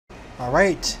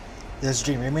Alright, this is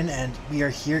JaidynReiman, and we are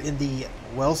here in the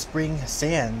Wellspring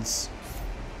Sands.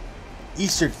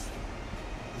 The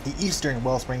eastern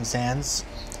Wellspring Sands.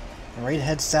 And ready to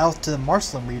head south to the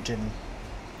Marsalim region.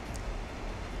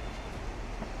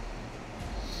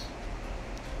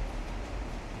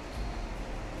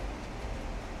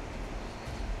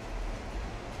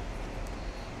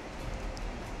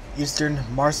 Eastern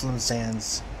Marsalim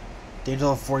Sands. Danger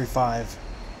level 45.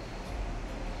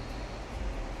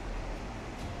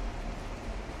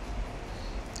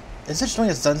 Is it showing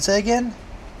a sunset again?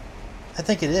 I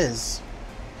think it is.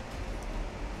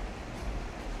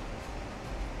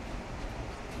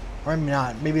 Or maybe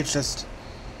not. Maybe it's just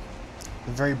a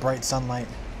very bright sunlight.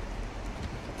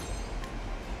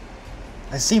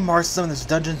 I see Marsalim in this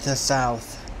dungeon to the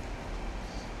south.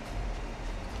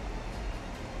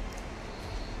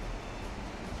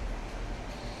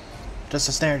 Just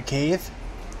a standard cave?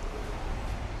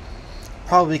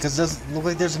 Probably because it doesn't look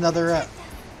like there's another...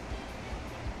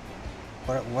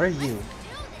 What are you?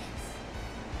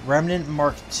 Remnant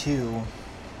Mark II.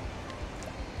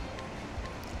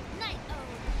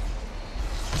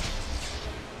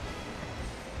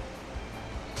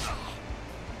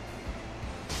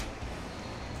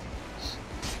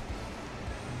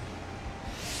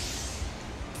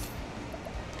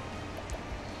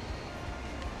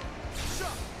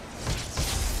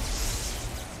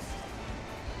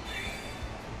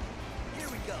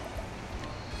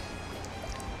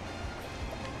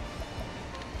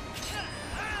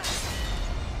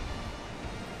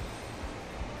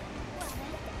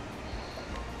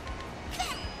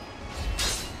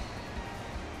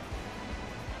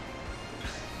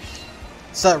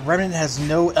 So that Remnant has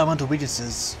no elemental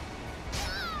weaknesses.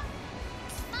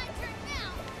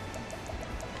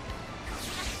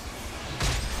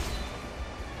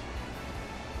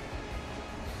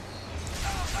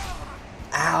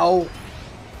 Ow!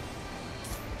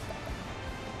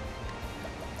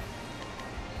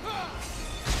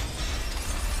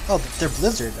 Oh, they're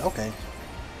Blizzard. Okay.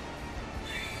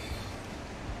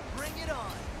 Bring it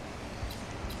on.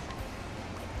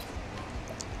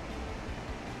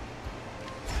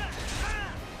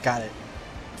 Got it.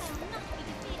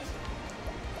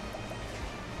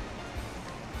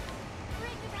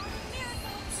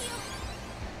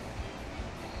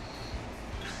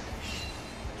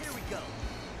 Here we go.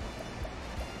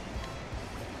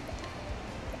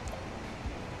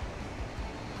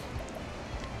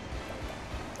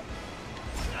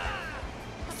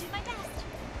 I'll do my best.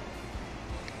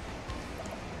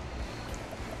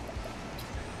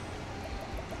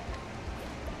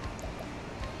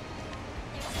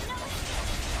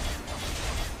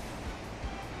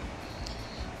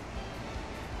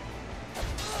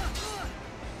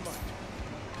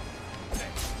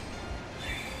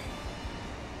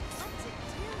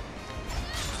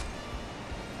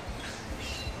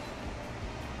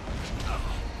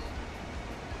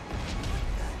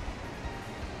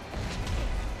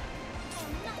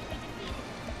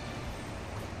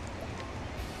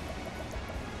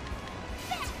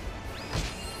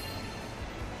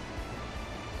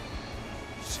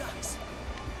 Shucks.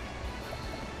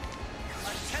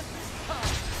 A tempest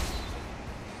comes.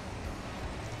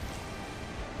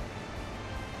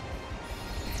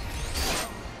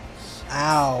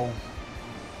 Ow.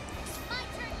 My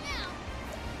turn now.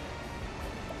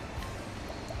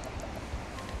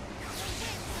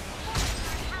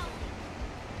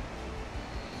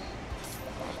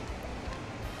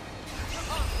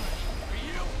 For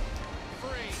you.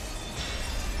 Free.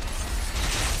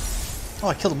 Oh,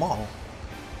 I killed them all.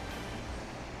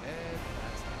 And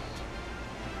that's that.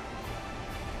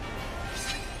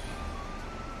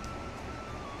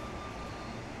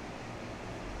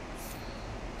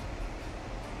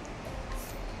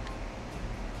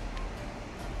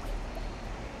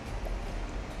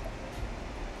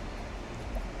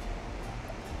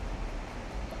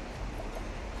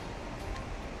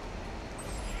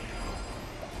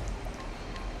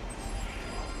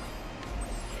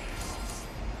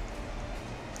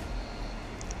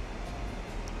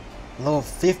 Level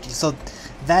 50, so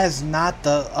that is not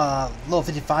the level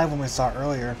 55 one we saw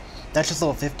earlier. That's just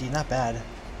level 50, not bad.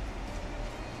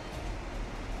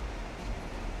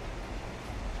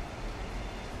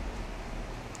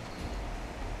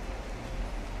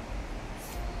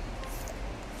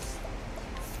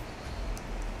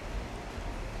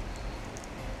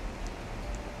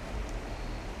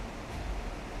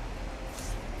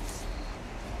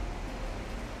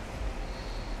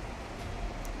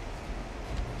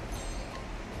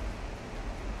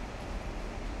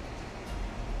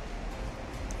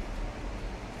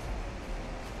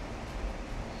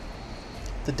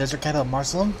 The desert capital of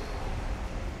Marsalim?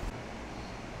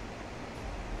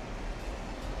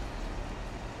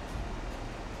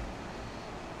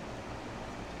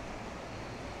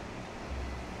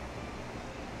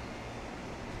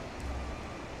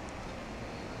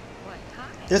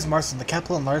 There's Marsalim, the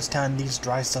capital and largest town in these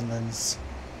dry sunlands.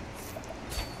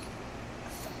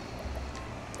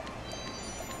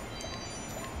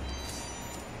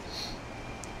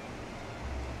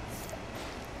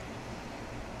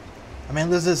 A man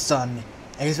lives with his son,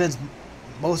 and he spends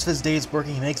most of his days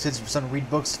working. He makes his son read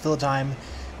books to fill the time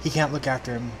he can't look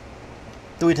after him.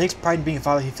 Though he takes pride in being a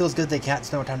father, he feels good they can't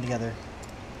spend more time together.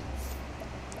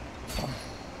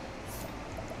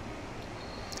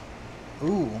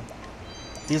 Ooh.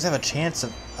 These have a chance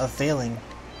of failing.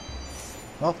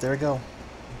 Well, there we go.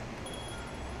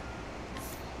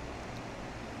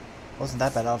 Wasn't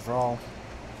that bad after all.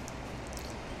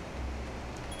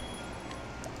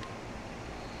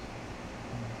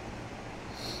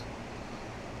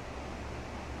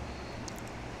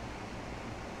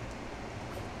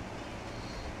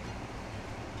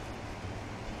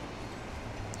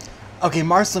 Okay,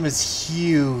 Marsalim is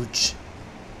huge.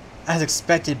 As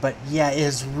expected, but yeah, it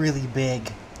is really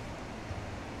big.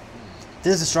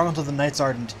 This is the stronghold of the Knights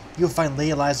Ardent. You'll find Lady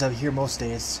Eliza here most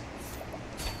days.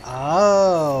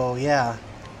 Oh, yeah.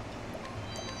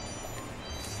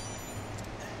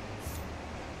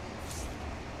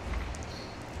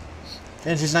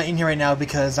 And she's not in here right now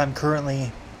because I'm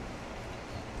currently...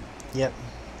 Yep.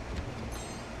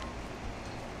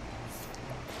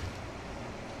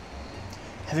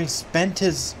 Having spent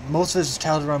most of his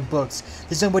childhood around books,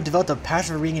 this young boy developed a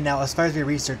passion for reading and now aspires to be a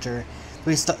researcher.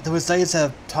 Though his studies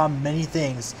have taught him many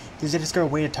things, he was yet to discover a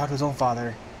way to talk to his own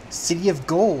father. City of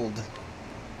Gold!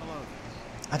 Hello.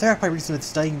 I thought I quite recently with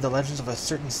studying the legends of a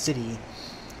certain city,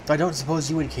 though I don't suppose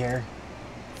you would care.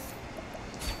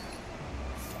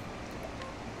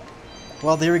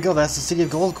 Well, there we go, that's the City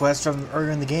of Gold quest from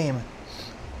earlier in the game.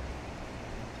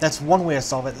 That's one way to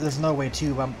solve it, there's another way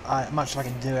too, but I'm not sure if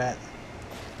I can do it.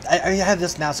 I have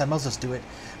this now, so I must just do it.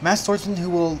 Masked swordsman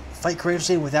who will fight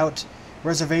courageously without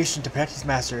reservation to protect his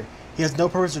master. He has no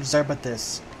purpose or desire but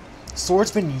this.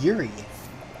 Swordsman Yuri.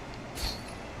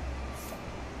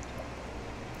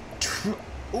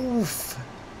 Oof.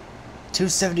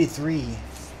 273.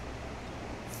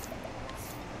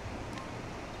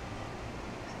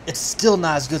 It's still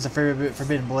not as good as the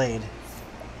Forbidden Blade.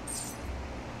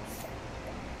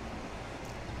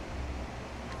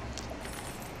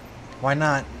 Why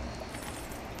not?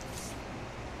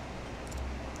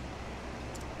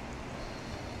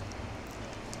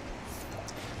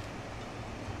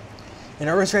 An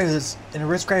aristocrat has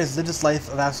lived his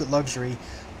life of absolute luxury,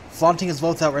 flaunting his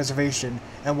wealth without reservation,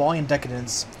 and walling in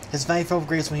decadence. His family fell of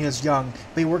grace when he was young,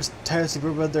 but he works tirelessly to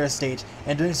rebuild their estate,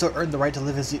 and doing so earned the right to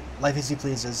live his life as he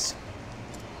pleases.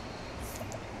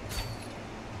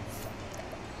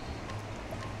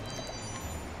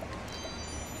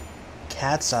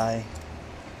 Cat's Eye.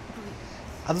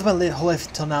 I've lived my whole life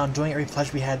until now enjoying every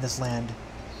pleasure we had in this land.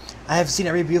 I have seen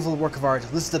every beautiful work of art,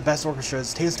 listened to the best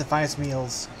orchestras, tasted the finest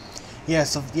meals. Yeah,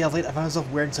 so yeah, late I found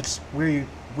myself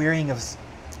wearying of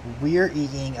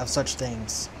such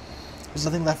things. There's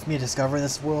nothing left for me to discover in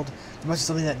this world. There must be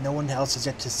something that no one else has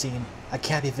yet to see. I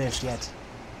can't be finished yet.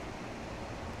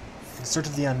 In search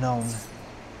of the unknown.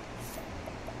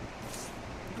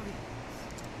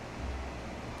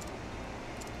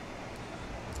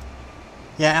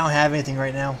 Yeah, I don't have anything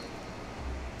right now.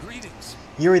 Greetings.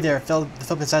 Yuri there fell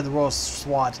beside the royal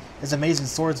swat, is an amazing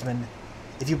swordsman.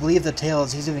 If you believe the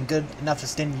tales, he's even good enough to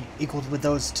stand equal with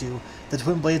those two, the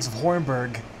twin blades of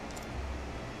Hornburg.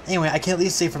 Anyway, I can at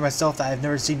least say for myself that I've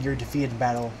never seen Yuri defeated in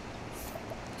battle.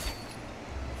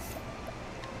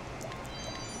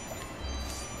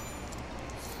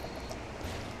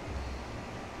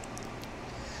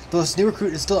 Though this new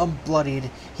recruit is still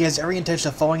unbloodied, he has every intention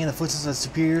of following in the footsteps of his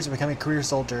superiors and becoming a career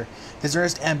soldier. His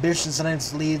earnest ambition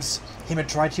sometimes leads him to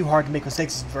try too hard to make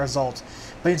mistakes as a result,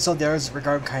 but instead the others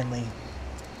regard him kindly.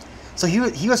 So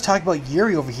he was talking about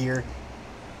Yuri over here,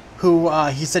 who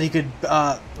he said he could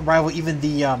rival even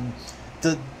the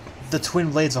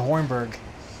twin blades of Hornburg.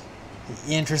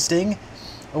 Interesting.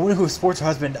 A woman who supports her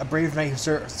husband, a brave knight who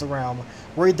serves the realm,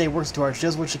 worried they works too hard, she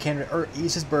does what she can to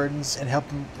ease his burdens and help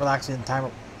him relax when the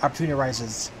time opportunity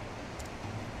arises.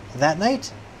 That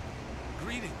knight?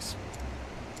 Greetings.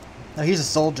 No, he's a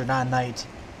soldier, not a knight.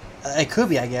 It could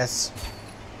be, I guess.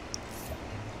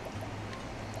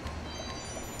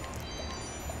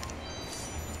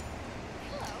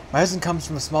 My husband comes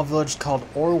from a small village called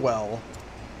Orewell.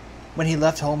 When he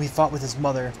left home, he fought with his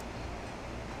mother.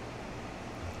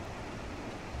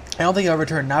 I don't think he'll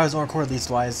return, not his own accord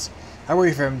leastwise. I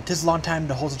worry for him. 'Tis a long time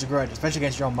to hold such a grudge, especially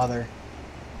against your own mother.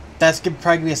 That's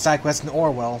probably be a side quest in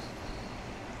Orewell.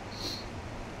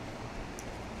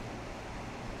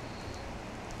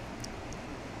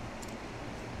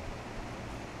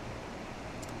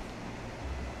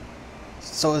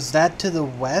 So is that to the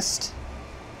west?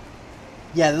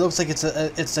 Yeah, it looks like it's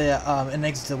an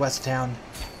exit to the west of town.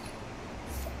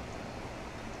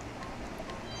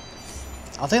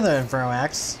 I'll take the Inferno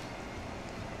Axe.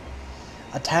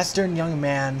 A taciturn young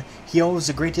man, he owes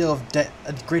a great deal of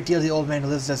the old man who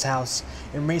lives in his house,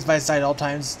 and remains by his side at all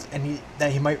times, and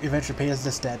that he might eventually pay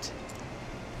this debt.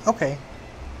 Okay.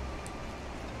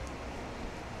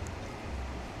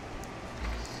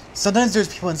 Sometimes there's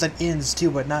people inside inns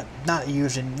too, but not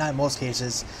usually, not in most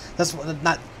cases. That's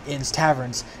not inns,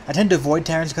 taverns. I tend to avoid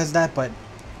taverns because of that, but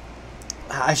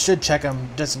I should check them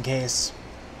just in case.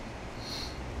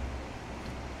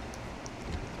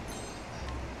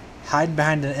 Hiding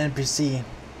behind an NPC.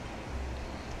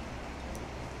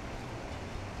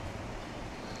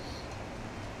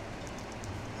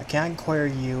 I can't inquire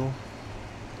you.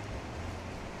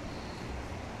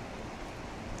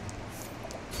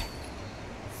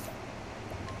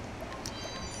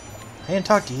 I didn't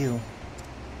talk to you.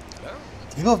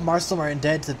 The people of Marsalim are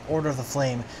indebted to the Order of the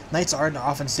Flame. Knights are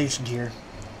often stationed here.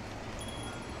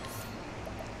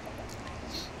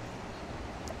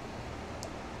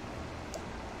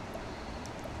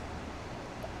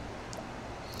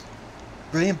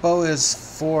 Brilliant Bow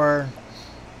is for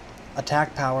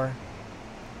attack power.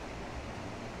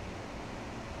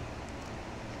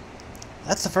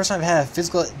 That's the first time I've had a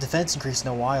physical defense increase in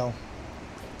a while.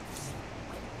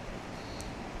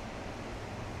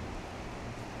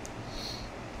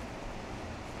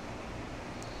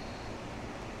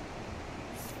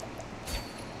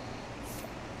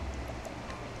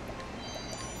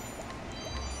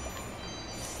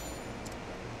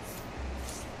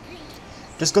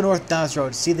 Just go north down this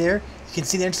road. See there? You can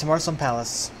see the entrance to Marsalim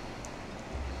Palace.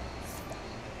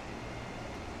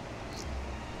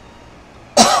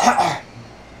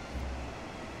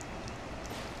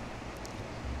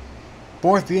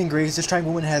 Born with beauty and grace, this trying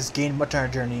woman has gained much on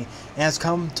her journey, and has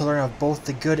come to learn of both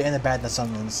the good and the bad in the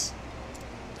Sunlands.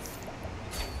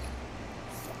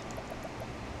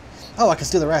 Oh, I can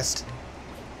steal the rest.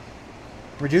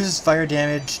 Reduces fire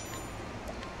damage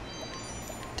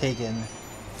taken.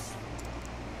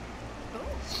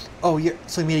 Oh,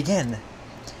 so we meet again.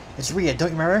 It's Rhea, don't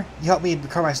you remember? You helped me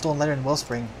recover my stolen letter in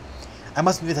Wellspring. I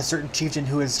must meet with a certain chieftain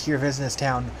who is here visiting this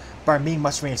town, but our meeting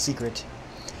must remain a secret.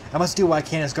 I must do what I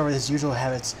can to discover his usual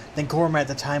habits, then corner him at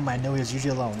the time when I know he is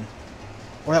usually alone.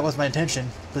 Or that was my intention,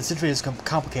 but the situation is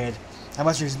complicated. I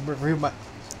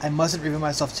mustn't reveal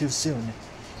myself too soon.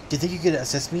 Do you think you could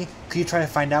assist me? Could you try to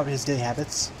find out his daily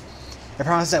habits? I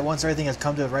promise that once everything has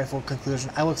come to a rightful conclusion,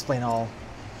 I will explain all.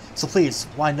 So please,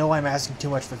 while I know I'm asking too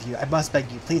much of you, I must beg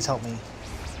you, please help me.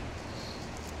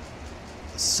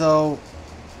 So,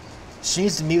 she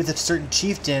needs to meet with a certain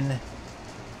chieftain,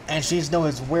 and she needs to know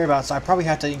his whereabouts, so I probably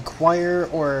have to inquire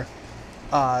or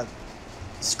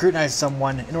scrutinize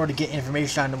someone in order to get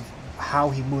information on how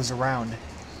he moves around.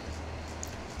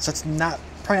 So it's probably not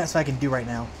something I can do right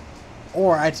now.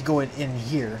 Or I have to go in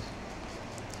here.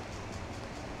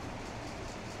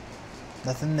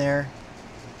 Nothing there.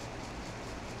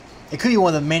 It could be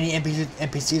one of the many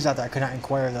NPCs out there I could not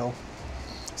inquire though.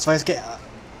 So if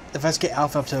I just get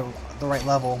Alpha up to the right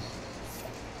level.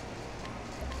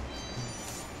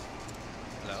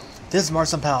 Hello? This is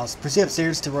Marsalim Palace. Proceed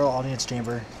upstairs to the Royal Audience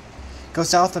Chamber. Go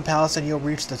south of the palace and you'll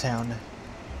reach the town.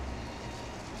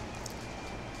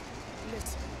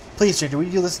 Please, stranger, will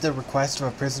you listen to the request of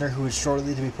a prisoner who is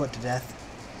shortly to be put to death?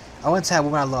 I once had a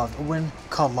woman I loved, a woman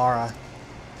called Lara.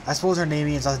 I suppose her name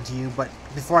means nothing to you, but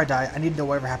before I die, I need to know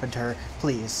whatever happened to her.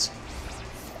 Please.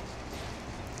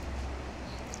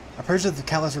 A purge of the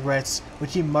countless regrets,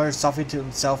 which he mutters softly to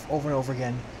himself over and over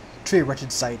again. Truly a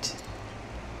wretched sight.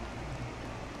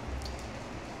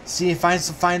 See, find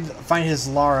his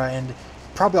Lara, and you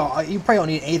probably don't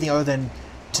need anything other than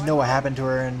to know what happened to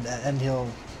her, and he'll,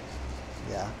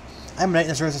 yeah. I am a knight in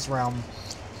the service realm.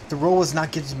 The role was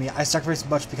not given to me. I sacrificed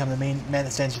much to become the main man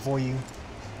that stands before you.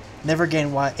 Never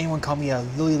again will anyone call me a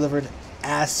lily-livered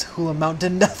ass who'll amount to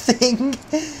nothing.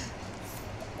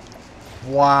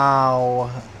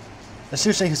 Wow. The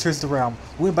Shushan who serves the realm,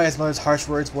 wounded by his mother's harsh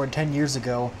words more than 10 years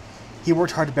ago, he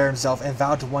worked hard to bear himself and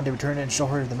vowed to one day return and show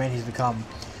her the man he's become.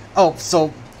 Oh,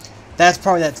 so that's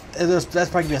probably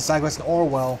gonna be a side quest in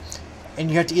Orewell, and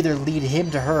you have to either lead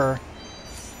him to her.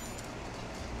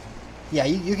 Yeah,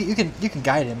 you can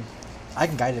guide him. I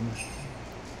can guide him.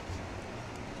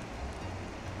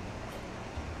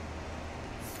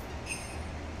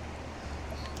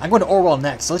 I'm going to Orewell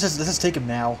next, so let's just take him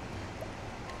now.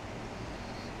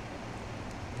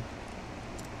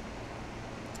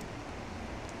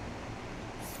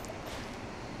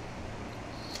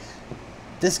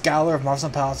 This Gaoler of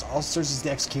Marsalim Palace also serves as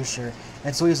the executioner,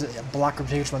 and so he has a block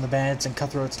reputation among the bandits and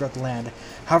cutthroats throughout the land.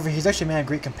 However, he's actually a man of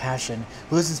great compassion,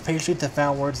 who listens patiently to the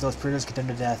foul words of those prisoners condemned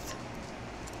to death.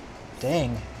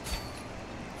 Dang.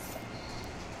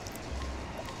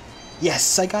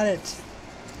 Yes, I got it!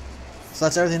 So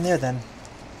that's everything there then.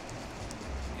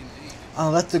 On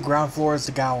the left of the ground floor is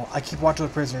the Gao. I keep watch over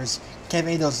the prisoners. Can't have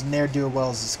any of those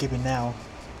ne'er-do-wells escaping now.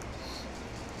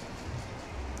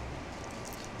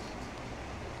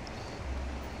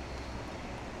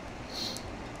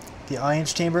 The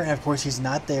audience chamber, and of course he's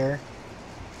not there.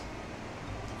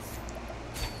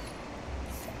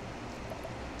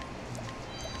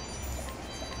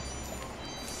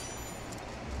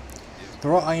 The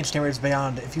royal audience chamber is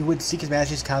beyond. If you would seek his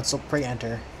majesty's counsel, pray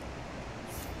enter.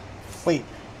 Wait.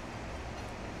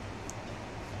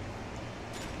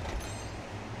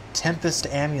 Tempest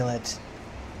amulet.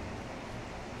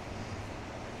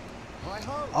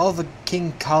 All of the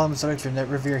King Column subjects that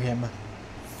revere him.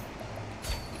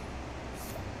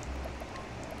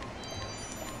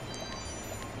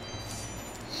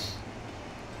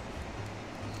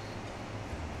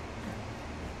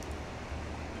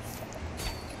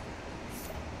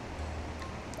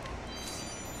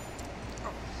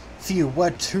 Phew,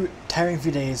 what tiring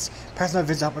few days. Perhaps my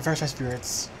visit help refresh my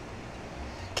spirits.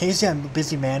 Can you see I'm a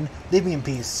busy man? Leave me in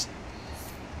peace.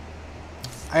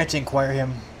 I had to inquire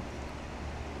him.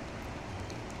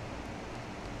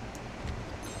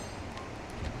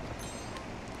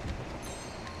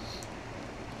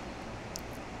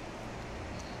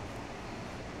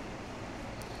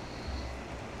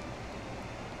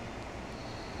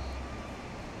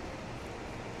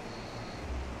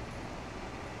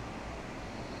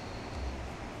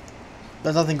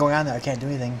 There's nothing going on there. I can't do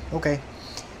anything. Okay.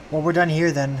 Well, we're done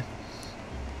here then.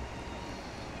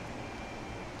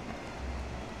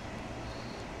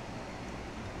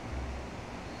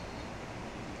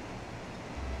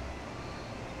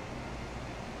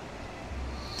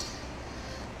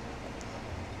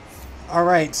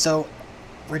 Alright, so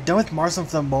we're done with Marsalim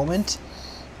for the moment.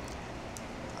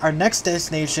 Our next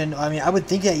destination, I mean, I would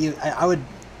think that I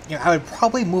would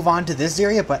probably move on to this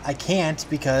area, but I can't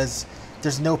because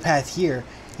there's no path here.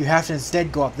 You have to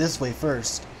instead go up this way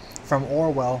first from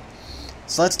Orewell.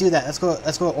 So let's do that. Let's go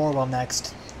to Orewell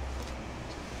next.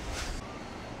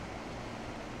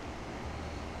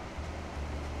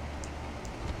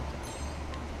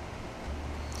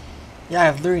 Yeah,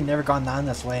 I've literally never gone down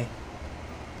this way.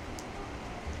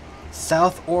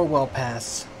 South Orewell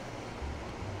Pass.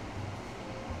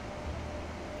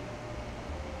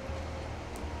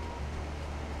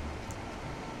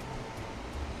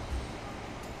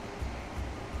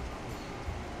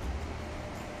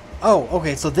 Oh,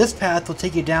 okay, so this path will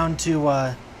take you down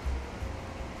to,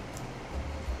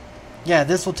 yeah,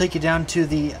 this will take you down to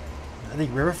the, I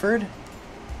think, Riverford?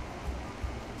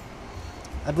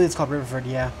 I believe it's called Riverford,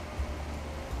 yeah.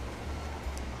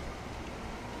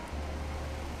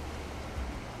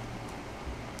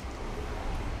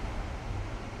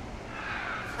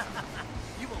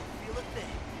 You won't feel a thing.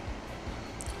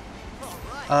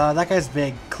 All right. That guy's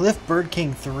big. Cliff Bird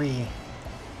King 3.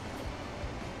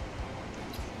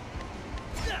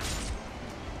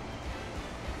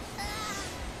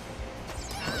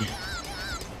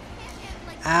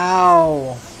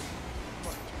 Ow!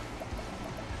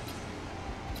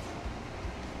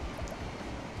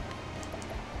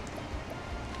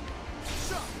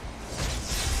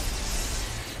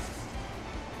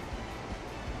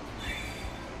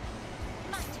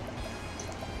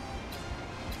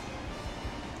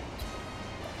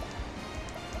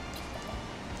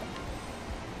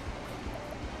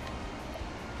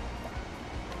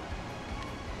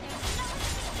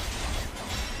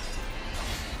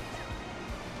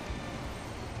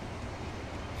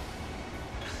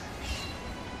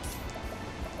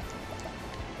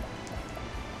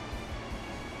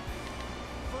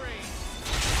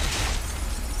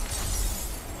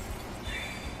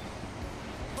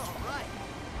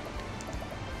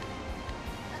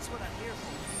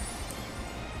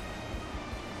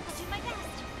 I'll do my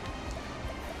best.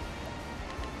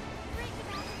 Bring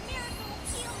about a miracle of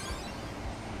healing.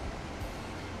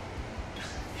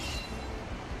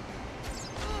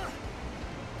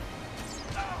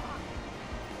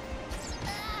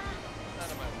 Out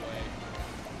of my way.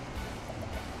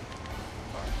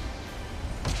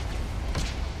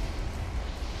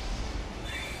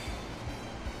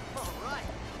 All right.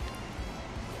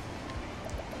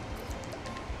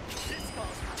 This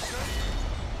calls for some.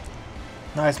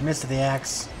 Nice miss to the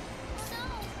axe.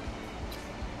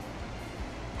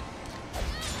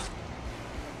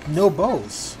 No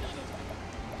bows.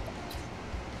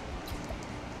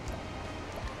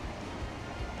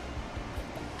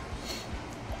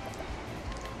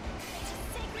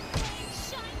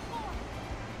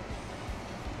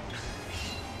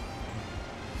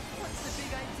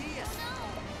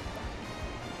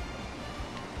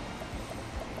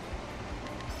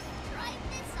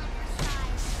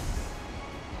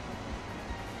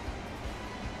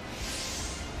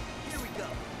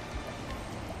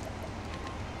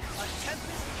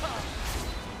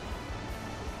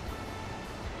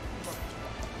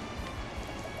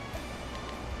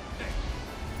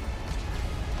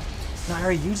 No, I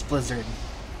already used Blizzard.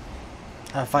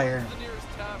 Fire. The nearest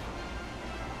tavern.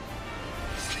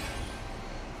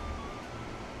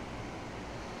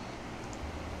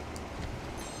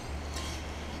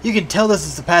 You can tell this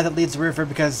is the path that leads to the river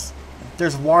because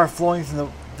there's water flowing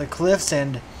from the cliffs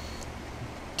and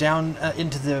down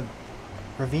into the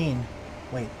ravine.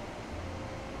 Wait.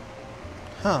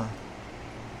 Huh.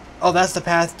 Oh, that's the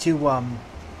path to,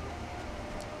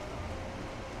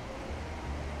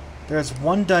 There's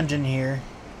one dungeon here.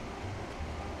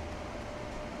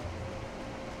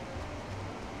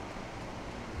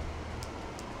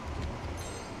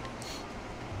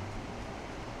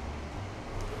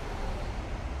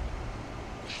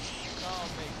 I'll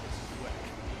make this quick.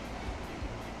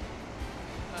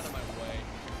 Out of my way.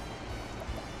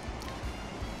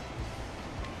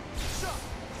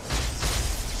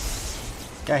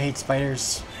 Guy hates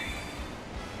spiders.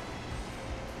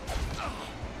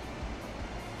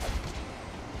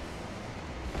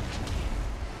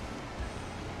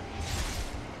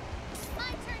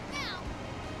 My turn now.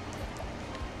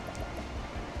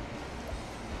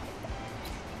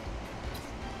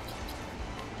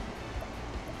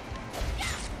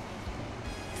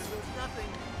 Here goes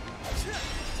nothing.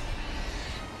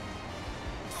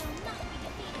 I will not be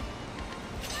defeated.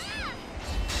 Ah!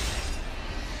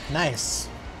 Nice.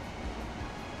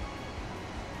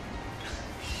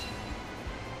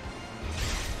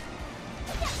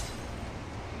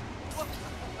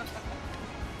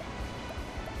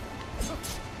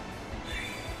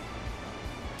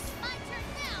 My turn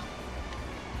now.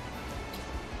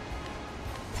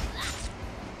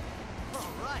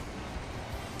 All right.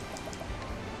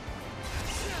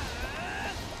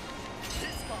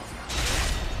 This calls for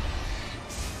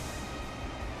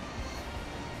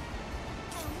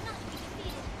I will not be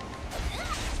defeated.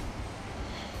 Ah!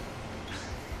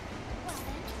 Well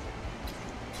then.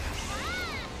 Ah!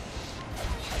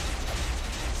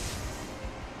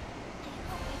 I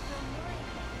hope I throw you away.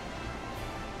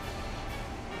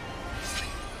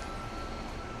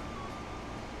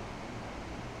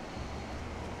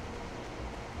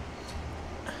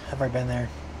 Have I been there?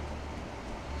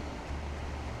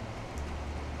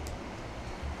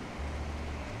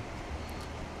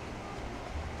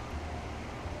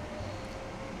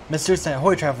 Mr.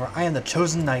 Ahoy Traveler, I am the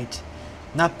chosen knight.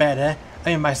 Not bad, eh?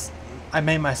 I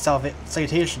made my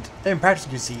salutations. They're in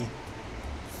practice, you see.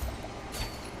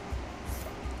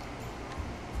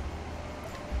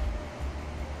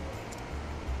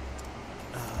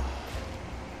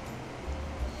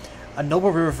 A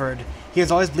noble riverbird. He has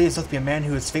always believed himself to be a man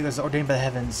whose fate was ordained by the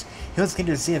heavens. He once came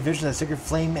to see a vision of the sacred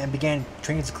flame and began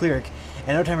training as a cleric,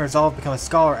 and no time resolved to become a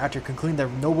scholar after concluding the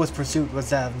noblest pursuit was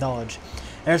that of knowledge.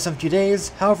 After some few days,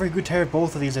 however, he grew tired of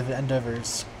both of these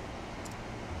endeavors.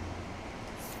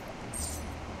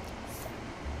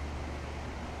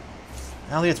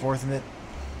 I don't think it's worth it.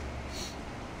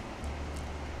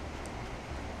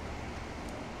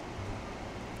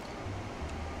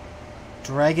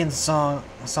 Dragon Song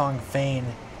Fane.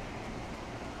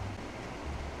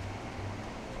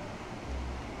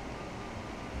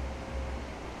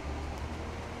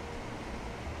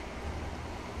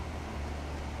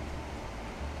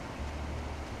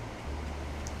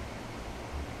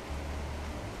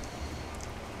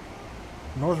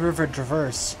 North River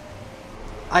Traverse.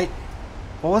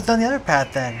 What was on the other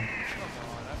path then? Come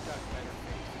on, I've got better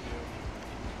things to do.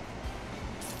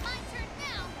 My turn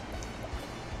now.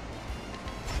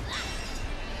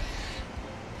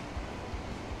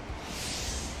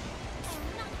 I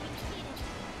will not be defeated.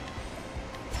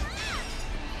 Ah!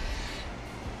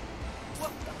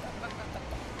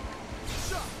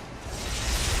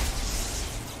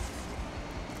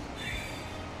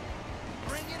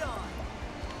 bring it on.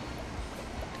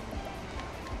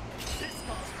 This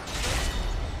calls for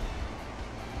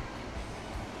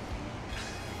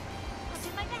I'll do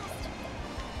my best.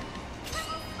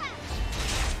 Triple slap.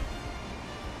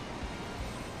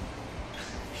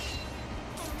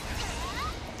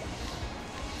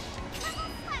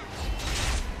 Triple slap.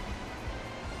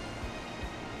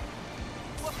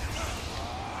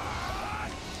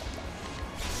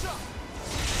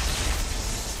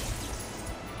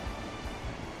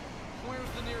 Where's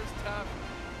the nearest tavern?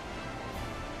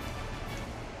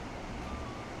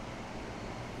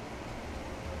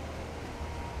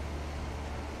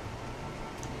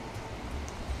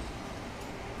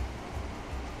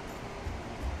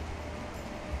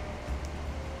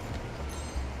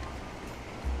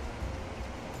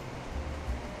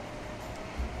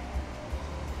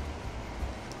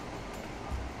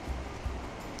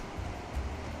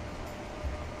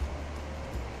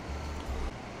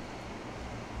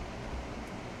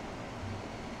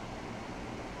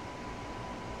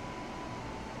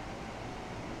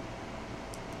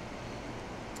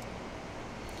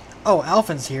 Oh,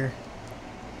 Alphen's here.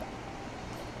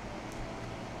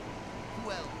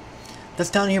 Well, This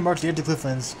town here marks the edge of the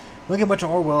Clifflands. We don't get much on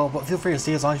Orewell, but feel free to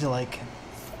stay as long as you like.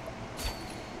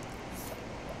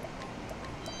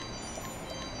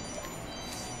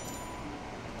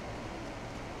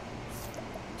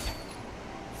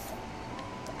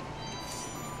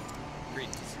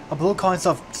 A below calling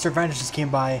himself Sir Vantage just came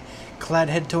by, clad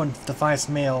head to toe in the finest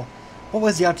mail. What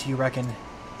was he up to, you reckon?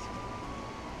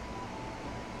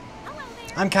 Hello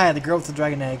there. I'm Kaya, the girl with the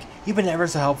dragon egg. You've been ever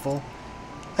so helpful.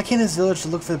 I came to this village to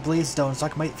look for the blaze stone so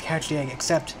I might catch the egg,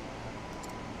 except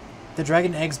the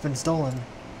dragon egg's been stolen.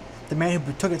 The man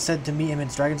who took it said to meet him in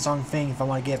Dragon Song Fang if I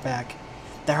want to get it back.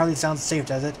 That hardly sounds safe,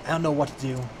 does it? I don't know what to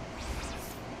do.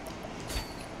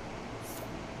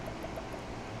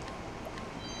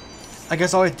 I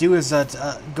guess all we do is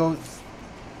go.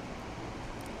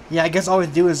 Yeah, I guess all we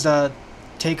do is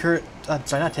take her.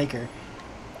 Sorry, not take her.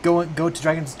 Go to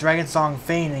Dragon Song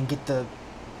Fane and get the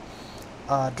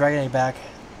dragon egg back.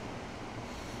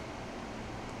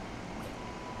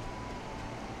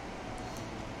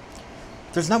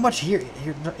 There's not much here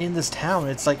in this town.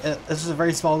 It's like this is a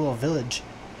very small little village.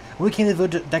 We came to the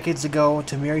village decades ago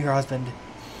to marry her husband.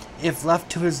 If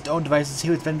left to his own devices, he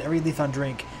would spend every leaf on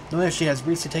drink. Knowing that she has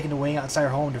recently taken away outside her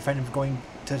home to prevent him from going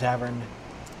to the tavern.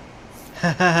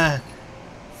 That's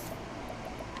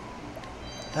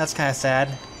kind of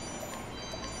sad.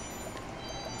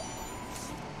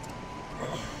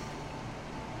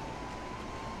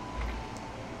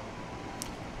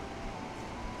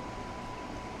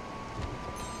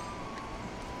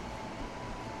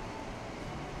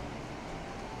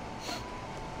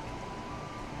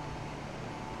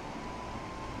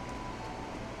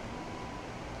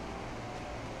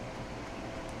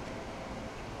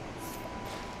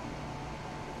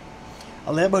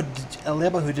 A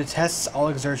labor who detests all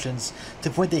exertions, to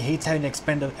the point that he hates having to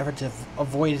expend effort to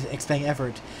avoid expending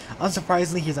effort.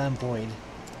 Unsurprisingly, he is unemployed.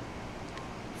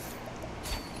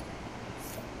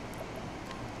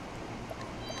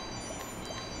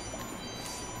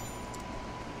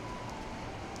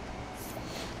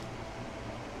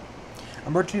 A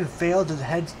merchant who failed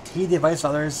to heed the advice of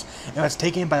others and was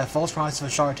taken by the false promise of a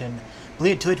charlatan.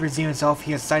 Believing it too late to redeem himself,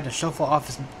 he has decided to shuffle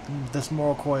off this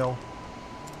moral coil.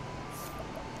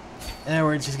 In other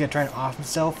words, he's gonna try and off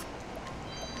himself.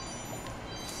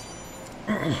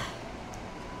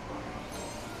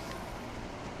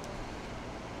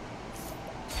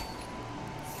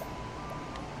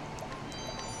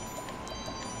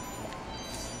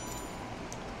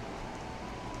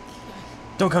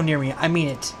 Don't come near me, I mean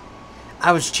it.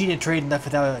 I was cheating at trade and left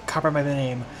without a copper in my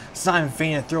name, so now I'm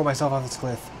fain to throw myself off this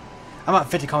cliff. I'm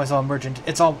not fit to call myself a merchant.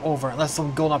 It's all over, unless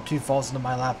some golden opportunity falls into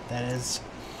my lap, that is.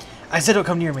 I said don't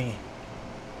come near me.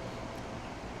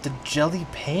 The jelly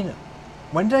pain.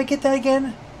 When did I get that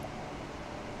again?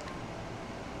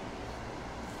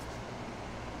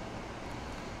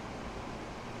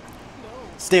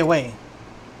 Stay away.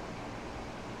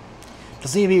 To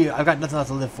see me, I've got nothing else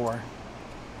to live for.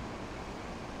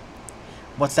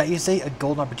 What's that you say? A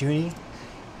golden opportunity?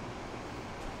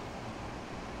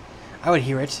 I would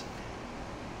hear it.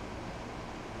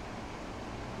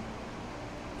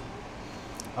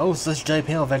 Oh, so this jelly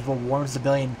panel vegetable warms the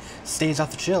belly and stays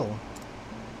off the chill.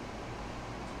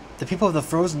 The people of the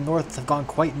frozen north have gone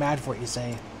quite mad for it, you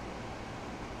say.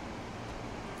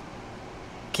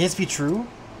 Can this be true?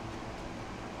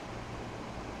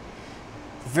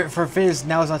 For Fizz,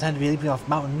 now is not time to be leaping off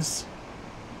mountains.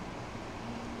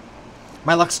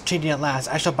 My luck's changing at last.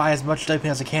 I shall buy as much jelly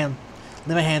panel as I can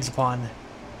lay my hands upon.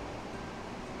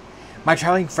 My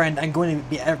traveling friend, I'm going to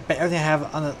bet everything I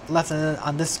have on the left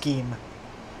on this scheme.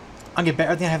 I'm gonna bet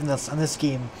everything I have on this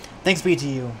scheme. Thanks be to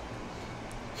you.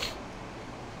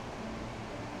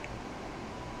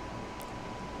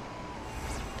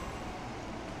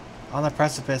 On the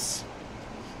precipice.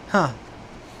 Huh.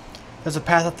 There's a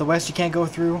path up the west you can't go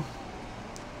through.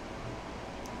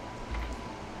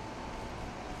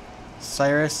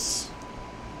 Cyrus.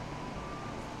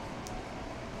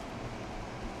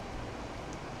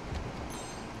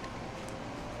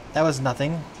 That was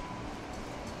nothing.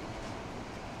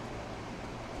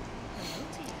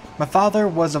 My father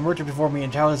was a merchant before me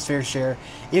and traveled his fair share.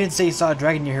 He even say he saw a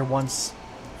dragon near here once.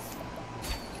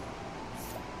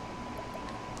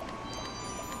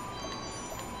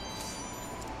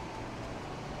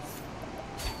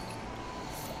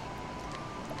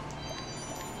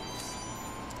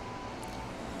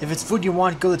 If it's food you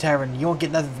want, go to the tavern. You won't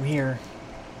get nothing from here.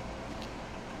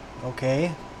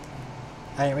 Okay.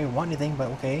 I didn't really want anything, but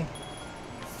okay.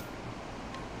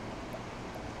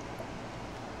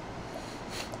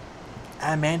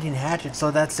 adamantine hatchet,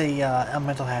 so that's a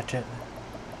elemental hatchet.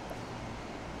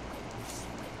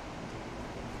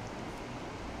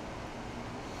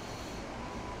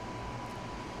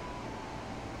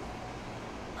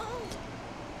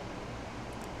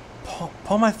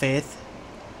 Pull my faith.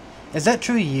 Is that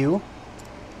true you?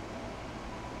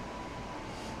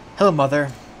 Hello,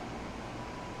 Mother.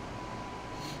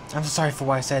 I'm so sorry for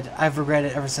what I said. I've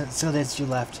regretted it ever since the day that you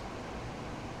left.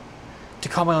 To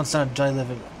call my own son a jolly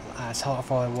living ass, how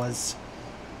awful I was.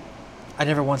 I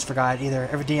never once forgot it either.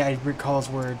 Every day I recall those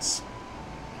words.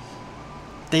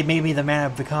 They made me the man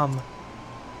I've become.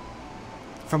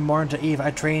 From morn to eve,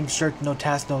 I trained, shirked, no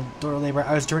task, no door labor.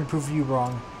 I was determined to prove you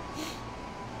wrong.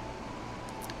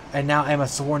 And now I am a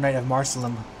sworn knight of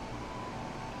Marsalim.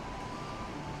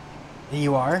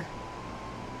 You are?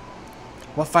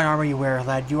 What fine armor you wear,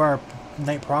 lad. You are a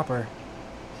knight proper.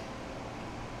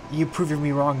 You proved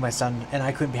me wrong, my son, and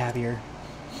I couldn't be happier.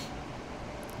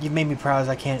 You've made me proud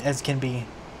as can be.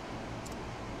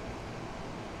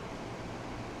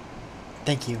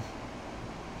 Thank you.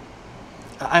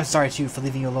 I'm sorry, too, for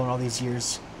leaving you alone all these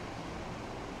years.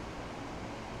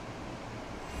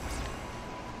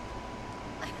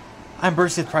 I'm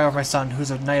bursting with pride over my son, who's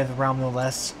a knight of the realm no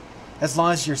less. As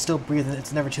long as you're still breathing,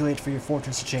 it's never too late for your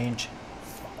fortunes to change.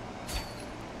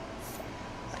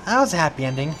 That was a happy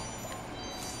ending.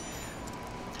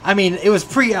 I mean, it was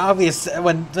pretty obvious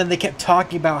when they kept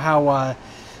talking about how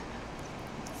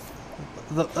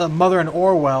the mother in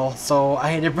Orewell, so I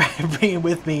had to bring it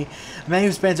with me. A man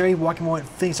who spends every walking moment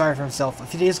feeling sorry for himself. A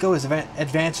few days ago, his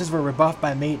advances were rebuffed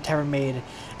by a tavern maid.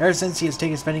 Ever since, he has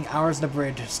taken spending hours on the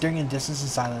bridge, staring in distance in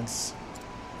silence.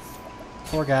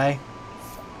 Poor guy.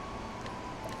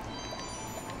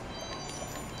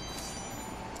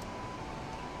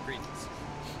 Greetings.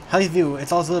 How do you view?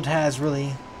 It's all as it has,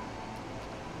 really.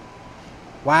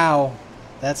 Wow.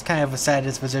 That's kind of a sad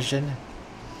disposition.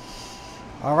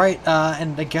 Alright,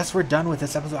 and I guess we're done with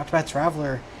this episode of Octopath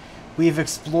Traveler. We've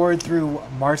explored through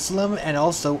Marsalim and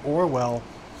also Orewell.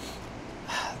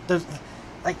 There's,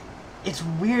 like, it's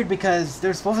weird because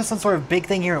there's supposed to be some sort of big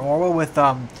thing here in Orewell with,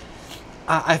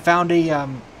 I found a,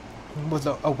 was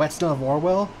a whetstone of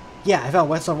Orewell? Yeah, I found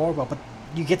a whetstone of Orewell, but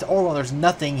you get to Orewell, there's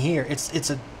nothing here. It's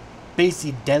a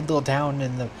basically dead little town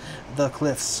in the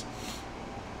cliffs.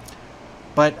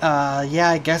 But, yeah,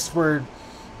 I guess we're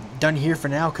done here for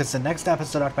now, because the next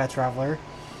episode of Octopath Traveler,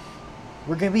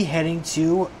 we're going to be heading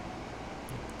to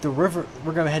the river.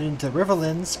 We're going to head into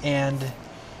Riverlands and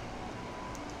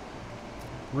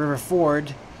River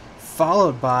Ford,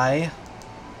 followed by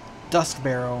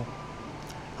Duskbarrow.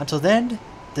 Until then,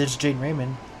 this is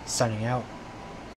JaidynReiman, signing out.